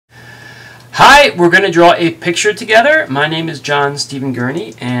Hi, we're going to draw a picture together. My name is John Steven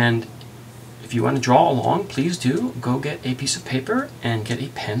Gurney, and if you want to draw along, please do. Go get a piece of paper and get a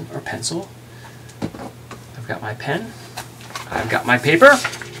pen or pencil. I've got my pen. I've got my paper.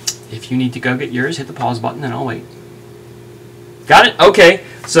 If you need to go get yours, hit the pause button and I'll wait. Got it? Okay.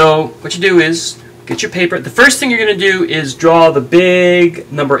 So what you do is get your paper. The first thing you're going to do is draw the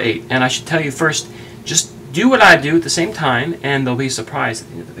big number 8. And I should tell you first, just do what I do at the same time and there'll be a surprise at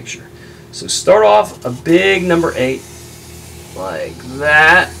the end of the picture. So start off a big number 8 like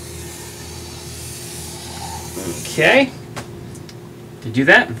that. Okay. Did you do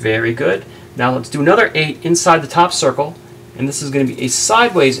that? Very good. Now let's do another 8 inside the top circle, and this is going to be a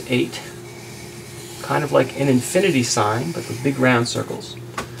sideways 8, kind of like an infinity sign, but with big round circles.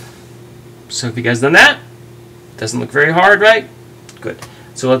 So have you guys done that? Doesn't look very hard, right? Good.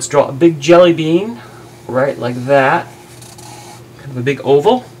 So let's draw a big jelly bean, right like that, kind of a big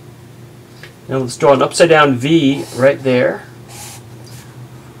oval. Now let's draw an upside down V right there.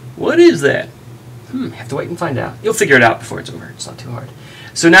 What is that? You have to wait and find out. You'll figure it out before it's over. It's not too hard.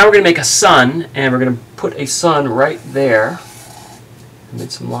 So now we're going to make a sun, and we're going to put a sun right there. I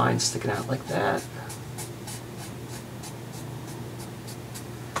made some lines sticking out like that.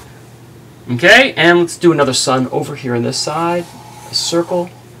 Okay, and let's do another sun over here on this side. A circle,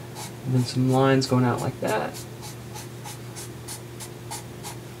 and then some lines going out like that.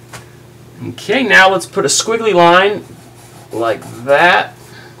 Okay, now let's put a squiggly line like that.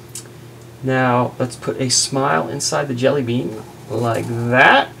 Now let's put a smile inside the jelly bean like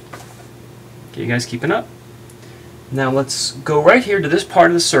that. Okay, you guys keeping up? Now let's go right here to this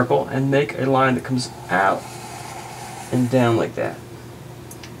part of the circle and make a line that comes out and down like that.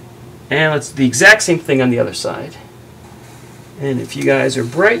 And let's do the exact same thing on the other side. And if you guys are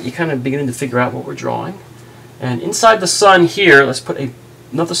bright, you're kind of beginning to figure out what we're drawing. And inside the sun here, let's put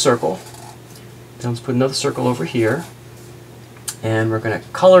another circle. Now let's put another circle over here. And we're going to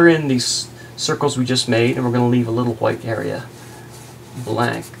color in these circles we just made, and we're going to leave a little white area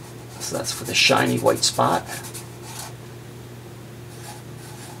blank. So that's for the shiny white spot.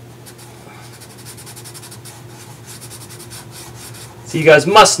 So you guys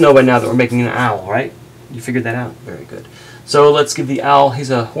must know by now that we're making an owl, right? You figured that out? Very good. So let's give the owl, he's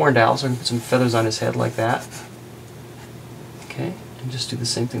a horned owl, so I'm going to put some feathers on his head like that. Okay, and just do the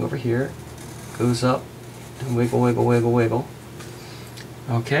same thing over here. Goes up and wiggle, wiggle, wiggle, wiggle.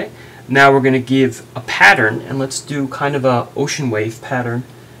 Okay, now we're going to give a pattern, and let's do kind of a ocean wave pattern,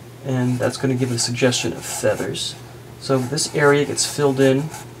 and that's going to give a suggestion of feathers. So this area gets filled in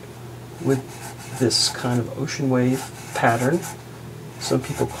with this kind of ocean wave pattern. Some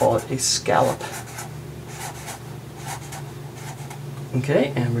people call it a scallop.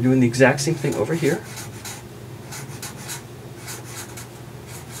 Okay, and we're doing the exact same thing over here.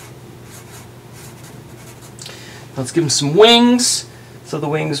 Let's give them some wings. So the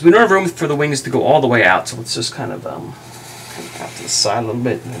wings, we don't have room for the wings to go all the way out, so let's just kind of out to the side a little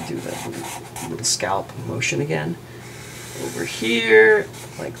bit and then do that little scallop motion again. Over here,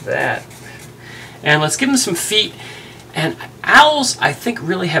 like that. And let's give them some feet. And owls, I think,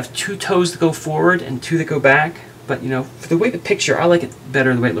 really have 2 toes that go forward and 2 that go back. But, you know, for the way the picture, I like it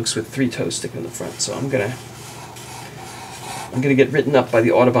better the way it looks with 3 toes sticking in the front. So I'm gonna get written up by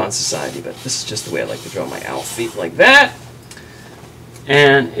the Audubon Society, but this is just the way I like to draw my owl feet, like that.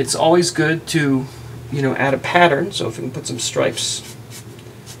 And it's always good to, you know, add a pattern. So if we can put some stripes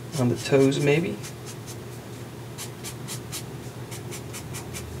on the toes, maybe.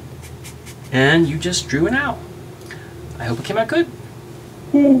 And you just drew an owl. I hope it came out good.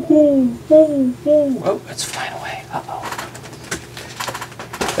 Oh, it's flying away. Uh-oh.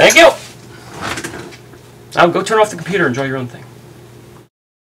 Thank you. Now go turn off the computer and draw your own thing.